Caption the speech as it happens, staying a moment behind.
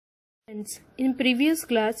Friends, in previous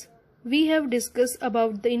class, we have discussed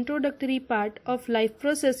about the introductory part of life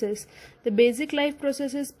processes. The basic life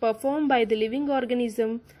processes performed by the living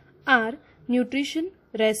organism are nutrition,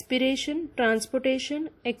 respiration, transportation,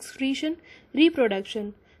 excretion,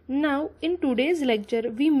 reproduction. Now, in today's lecture,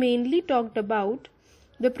 we mainly talked about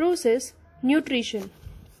the process nutrition.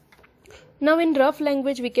 Now, in rough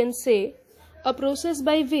language, we can say a process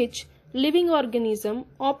by which living organism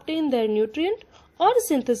obtain their nutrient or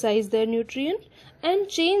synthesize their nutrient and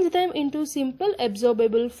change them into simple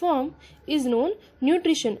absorbable form is known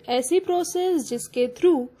nutrition. ऐसी process जिसके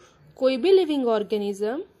through कोई भी living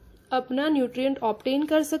organism अपना nutrient obtain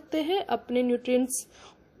कर सकते हैं, अपने nutrients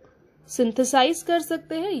synthesise कर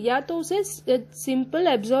सकते हैं या तो उसे सिंपल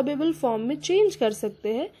एब्जॉर्बेबल फॉर्म में चेंज कर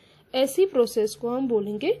सकते हैं, ऐसी प्रोसेस को हम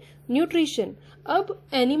बोलेंगे न्यूट्रिशन. अब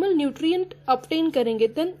एनिमल न्यूट्रिएंट ऑब्टेन करेंगे,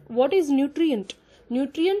 then what is nutrient?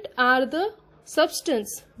 Nutrient are the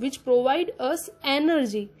substance which provide us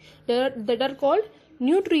energy that are called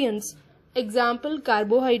nutrients. Example: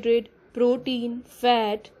 carbohydrate, protein,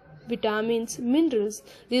 fat, vitamins, minerals.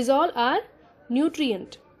 These all are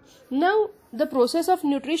nutrient. Now the process of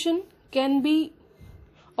nutrition can be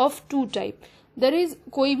of two type. There is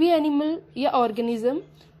कोई भी animal या organism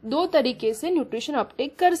दो तरीके से nutrition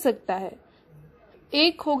Uptake कर सकता है.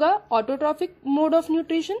 एक होगा autotrophic mode of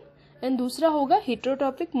nutrition and दूसरा होगा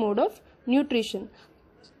heterotrophic mode of nutrition.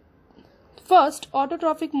 First,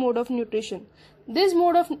 autotrophic mode of nutrition. In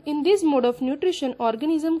this mode of nutrition,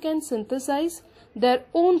 organism can synthesize their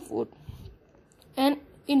own food, and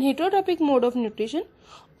in heterotrophic mode of nutrition,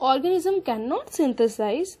 organism cannot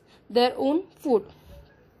synthesize their own food.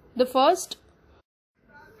 The first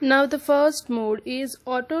mode is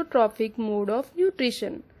autotrophic mode of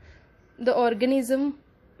nutrition. The organism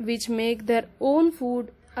which make their own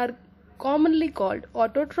food are commonly called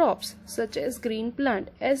autotrophs such as green plant.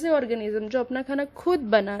 ऐसे organism जो अपना खाना खुद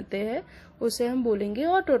बनाते हैं उसे हम बोलेंगे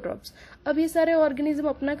autotrophs. अब ये सारे ऑर्गेनिज्म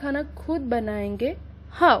अपना खाना खुद बनाएंगे.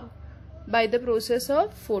 How? By the process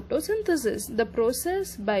of photosynthesis, the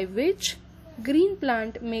process by which green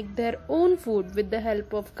plant make their own food with the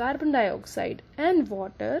help of carbon dioxide and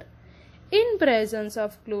water in presence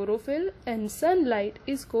of chlorophyll and sunlight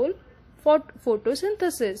is called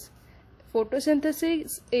photosynthesis.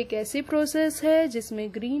 Photosynthesis एक ऐसी process है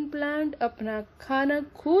जिसमें green plant अपना खाना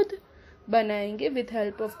खुद बनाएंगे with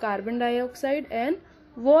help of carbon dioxide and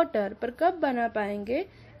water. पर कब बना पाएंगे?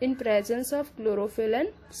 In presence of chlorophyll and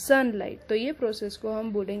sunlight. तो ये प्रोसेस को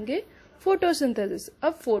हम बोलेंगे फोटोसिंथेसिस.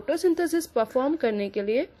 अब फोटोसिंथेसिस परफॉर्म करने के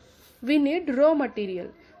लिए वी नीड रॉ मटेरियल.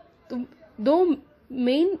 तो दो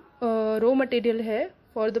मेन रॉ मटेरियल है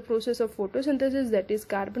for the process of photosynthesis, that is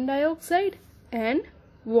carbon dioxide and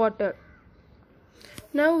water.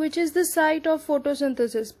 Now, which is the site of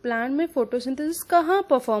photosynthesis? Plant में photosynthesis कहाँ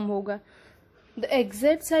perform होगा? The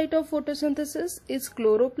exact site of photosynthesis is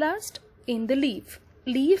chloroplast in the leaf.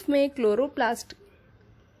 Leaf में chloroplast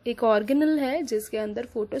एक organelle है जिसके अंदर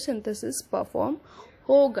photosynthesis perform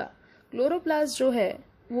होगा. Chloroplast जो है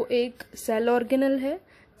वो एक cell organelle है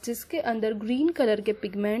जिसके अंदर ग्रीन कलर के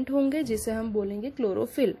पिगमेंट होंगे जिसे हम बोलेंगे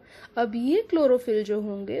क्लोरोफिल. अब ये क्लोरोफिल जो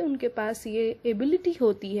होंगे उनके पास ये एबिलिटी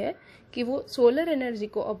होती है कि वो सोलर एनर्जी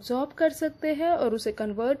को अब्सॉर्ब कर सकते हैं और उसे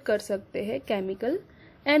कन्वर्ट कर सकते हैं केमिकल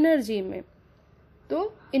एनर्जी में.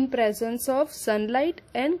 तो in presence of sunlight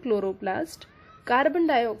and chloroplast, carbon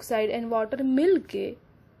dioxide and water मिल के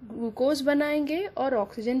ग्लूकोज बनाएंगे और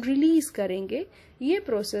ऑक्सीजन रिलीज करेंगे. ये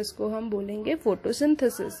प्रोसेस को हम बोलेंगे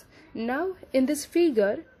photosynthesis. Now in this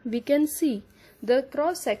figure we can see the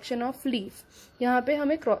cross section of leaf. यहाँ पे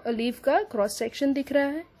हमें लीफ का क्रॉस सेक्शन दिख रहा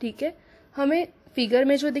है. ठीक है, हमें फिगर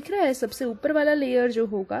में जो दिख रहा है सबसे ऊपर वाला लेयर जो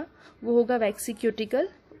होगा वो होगा वैक्सीक्यूटिकल.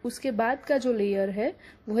 उसके बाद का जो लेयर है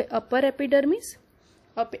वो है upper epidermis.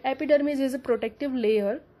 Epidermis is a protective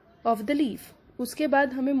layer of the leaf. उसके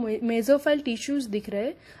बाद हमें मेसोफाइल टिश्यूज दिख रहे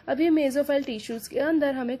हैं. अब ये मेसोफाइल टिश्यूज के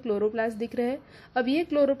अंदर हमें क्लोरोप्लास्ट दिख रहे हैं. अब ये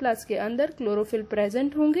क्लोरोप्लास्ट के अंदर क्लोरोफिल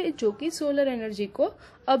प्रेजेंट होंगे जो कि सोलर एनर्जी को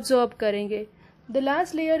अब्सॉर्ब करेंगे. The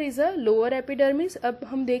last layer is a lower epidermis. अब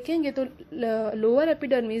हम देखेंगे तो लोअर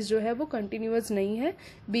एपिडर्मिस जो है वो कंटिन्यूअस नहीं है,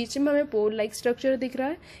 बीच में हमें पोर लाइक स्ट्रक्चर दिख रहा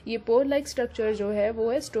है. ये पोर लाइक स्ट्रक्चर जो है वो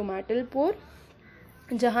है स्टोमेटल पोर,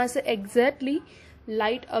 जहां से एग्जैक्टली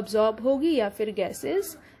लाइट अब्सॉर्ब होगी या फिर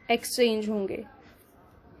गैसेस exchange होंगे.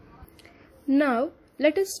 Now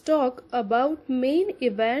let us talk about main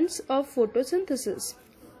events of photosynthesis.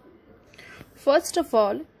 First of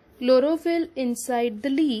all, chlorophyll inside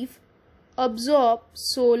the leaf absorb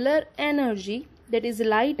solar energy, that is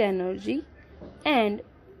light energy, and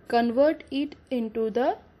convert it into the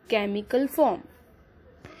chemical form.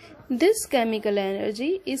 This chemical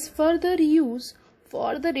energy is further used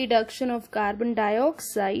for the reduction of carbon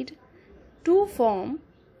dioxide to form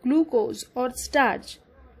glucose or starch,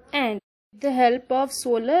 and with the help of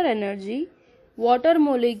solar energy, water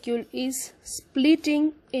molecule is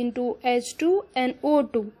splitting into H2 and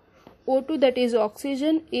O2. O2, that is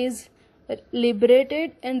oxygen, is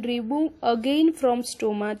liberated and removed again from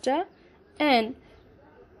stomata, and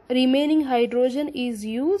remaining hydrogen is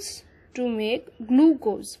used to make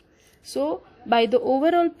glucose. So by the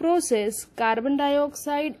overall process, carbon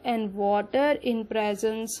dioxide and water in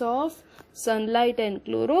presence of sunlight and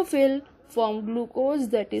chlorophyll form glucose,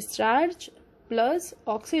 that is starch, plus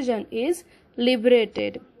oxygen is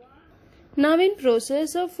liberated. Now in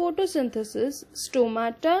process of photosynthesis,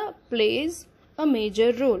 stomata plays a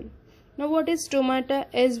major role. Now what is stomata?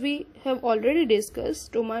 As we have already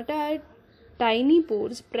discussed, stomata are tiny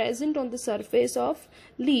pores present on the surface of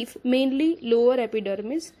leaf, mainly lower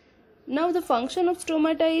epidermis. Now the function of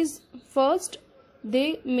stomata is, first,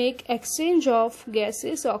 they make exchange of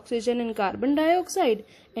gases, oxygen and carbon dioxide,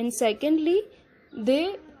 and secondly,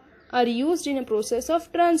 they are used in a process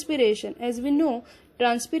of transpiration. As we know,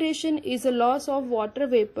 transpiration is a loss of water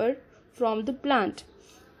vapor from the plant.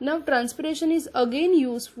 Now transpiration is again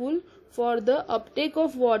useful for the uptake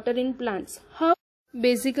of water in plants. How?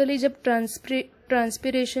 Basically जब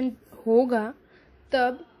transpiration होगा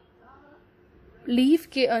तब leaf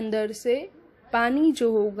के अंदर से पानी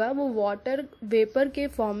जो होगा वो वाटर वेपर के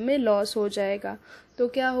फॉर्म में लॉस हो जाएगा. तो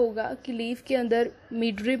क्या होगा कि लीफ के अंदर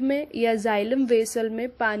मिडरिब में या जाइलम वेसल में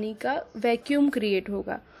पानी का वैक्यूम क्रिएट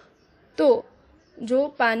होगा. तो जो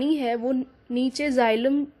पानी है वो नीचे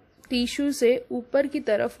जाइलम टिश्यू से ऊपर की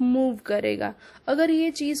तरफ मूव करेगा. अगर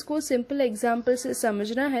ये चीज़ को सिंपल एग्जाम्पल से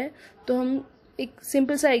समझना है तो हम एक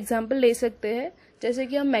सिंपल सा एग्जाम्पल ले सकते हैं. जैसे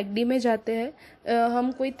कि हम मैकडी में जाते हैं,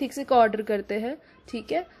 हम कोई थिक सिक ऑर्डर करते हैं,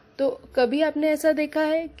 ठीक है. तो कभी आपने ऐसा देखा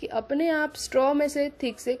है कि अपने आप स्ट्रॉ में से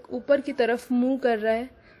थिक सिक ऊपर की तरफ मूव कर रहा है?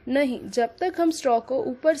 नहीं. जब तक हम स्ट्रॉ को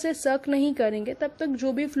ऊपर से सक नहीं करेंगे तब तक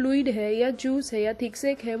जो भी फ्लूइड है या जूस है या थिक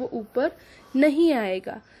सिक है वो ऊपर नहीं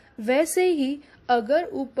आएगा. वैसे ही अगर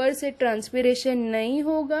ऊपर से ट्रांसपिरेशन नहीं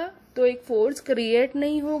होगा तो एक फोर्स क्रिएट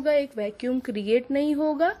नहीं होगा, एक वैक्यूम क्रिएट नहीं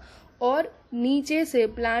होगा, और नीचे से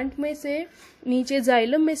प्लांट में से नीचे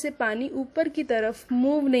जाइलम में से पानी ऊपर की तरफ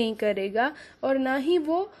मूव नहीं करेगा और ना ही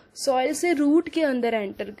वो सॉइल से रूट के अंदर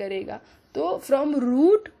एंटर करेगा. तो from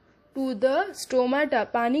root two the stomata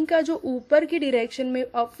पानी का जो ऊपर की डायरेक्शन में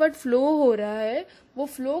अपवर्ड फ्लो हो रहा है वो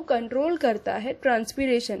फ्लो कंट्रोल करता है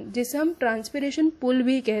ट्रांसपिरेशन, जिसे हम ट्रांसपिरेशन पुल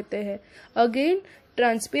भी कहते हैं. अगेन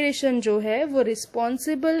ट्रांसपिरेशन जो है वो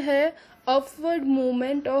रिस्पॉन्सिबल है upward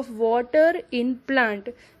movement of water in plant.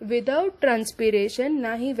 Without transpiration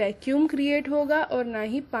ना ही वैक्यूम क्रिएट होगा और ना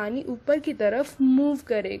ही पानी ऊपर की तरफ मूव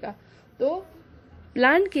करेगा. तो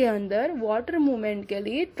प्लांट के अंदर वाटर मूवमेंट के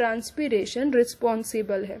लिए ट्रांसपिरेशन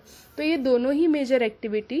रिस्पॉन्सिबल है. तो ये दोनों ही मेजर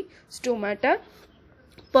एक्टिविटी स्टोमाटा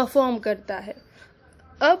परफॉर्म करता है.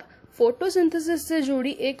 अब फोटोसिंथेसिस से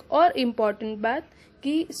जुड़ी एक और इम्पॉर्टेंट बात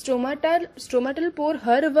कि स्टोमाटल पोर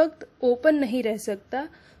हर वक्त ओपन नहीं रह सकता,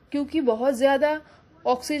 क्योंकि बहुत ज़्यादा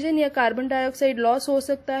ऑक्सीजन या कार्बन डाइऑक्साइड लॉस हो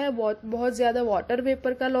सकता है, बहुत ज़्यादा वाटर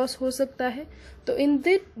वेपर का लॉस हो सकता है. तो इन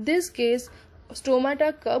दिस केस स्टोमाटा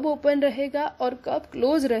कब ओपन रहेगा और कब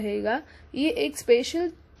क्लोज रहेगा, ये एक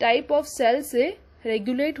स्पेशल टाइप ऑफ सेल से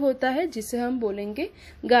रेगुलेट होता है, जिसे हम बोलेंगे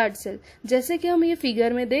गार्ड सेल. जैसे कि हम ये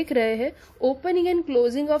फिगर में देख रहे हैं, opening and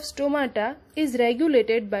closing of stomata is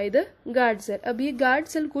regulated by the guard cell. अब ये गार्ड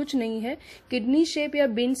सेल कुछ नहीं है, किडनी शेप या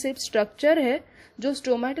बिन शेप स्ट्रक्चर है जो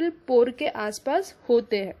स्टोमाटल पोर के आसपास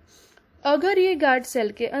होते हैं. अगर ये गार्ड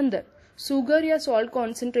सेल के अंदर शुगर या सॉल्ट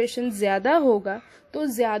कॉन्सेंट्रेशन ज्यादा होगा तो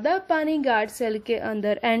ज्यादा पानी गार्ड सेल के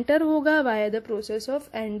अंदर एंटर होगा via the process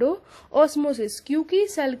of endo osmosis. क्योंकि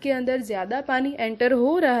सेल के अंदर ज्यादा पानी एंटर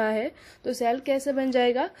हो रहा है तो सेल कैसे बन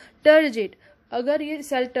जाएगा? टर्जिड. अगर ये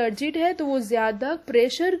सेल टर्जिड है तो वो ज्यादा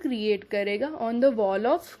प्रेशर क्रिएट करेगा on the wall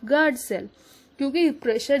of guard cell. क्योंकि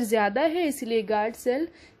प्रेशर ज्यादा है इसलिए गार्ड सेल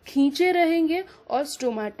खींचे रहेंगे और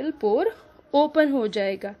स्टोमाटल पोर ओपन हो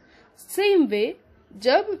जाएगा. सेम वे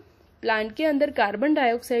जब प्लांट के अंदर कार्बन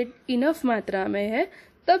डाइऑक्साइड इनफ मात्रा में है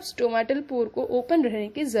तब स्टोमाटल पोर को ओपन रहने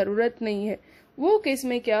की जरूरत नहीं है. वो केस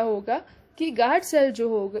में क्या होगा कि गार्ड सेल जो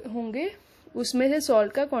होंगे उसमें से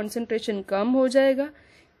सॉल्ट का कॉन्सेंट्रेशन कम हो जाएगा,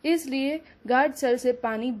 इसलिए गार्ड सेल से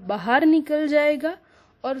पानी बाहर निकल जाएगा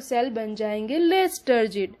और सेल बन जाएंगे लेस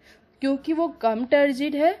टर्जिड. क्योंकि वो कम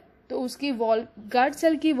टर्जिड है तो उसकी वॉल, गार्ड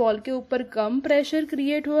सेल की वॉल के ऊपर कम प्रेशर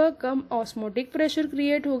क्रिएट होगा, कम ऑस्मोटिक प्रेशर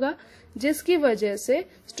क्रिएट होगा, जिसकी वजह से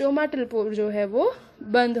स्टोमाटल पोर जो है वो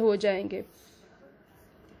बंद हो जाएंगे.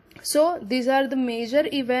 So these are the major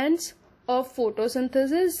events of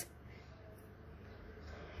photosynthesis.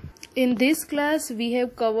 In this class, we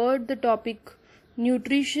have covered the topic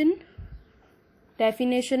nutrition,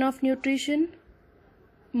 definition of nutrition,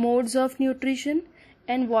 modes of nutrition,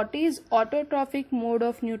 and what is autotrophic mode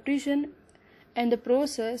of nutrition, and the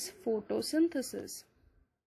process photosynthesis.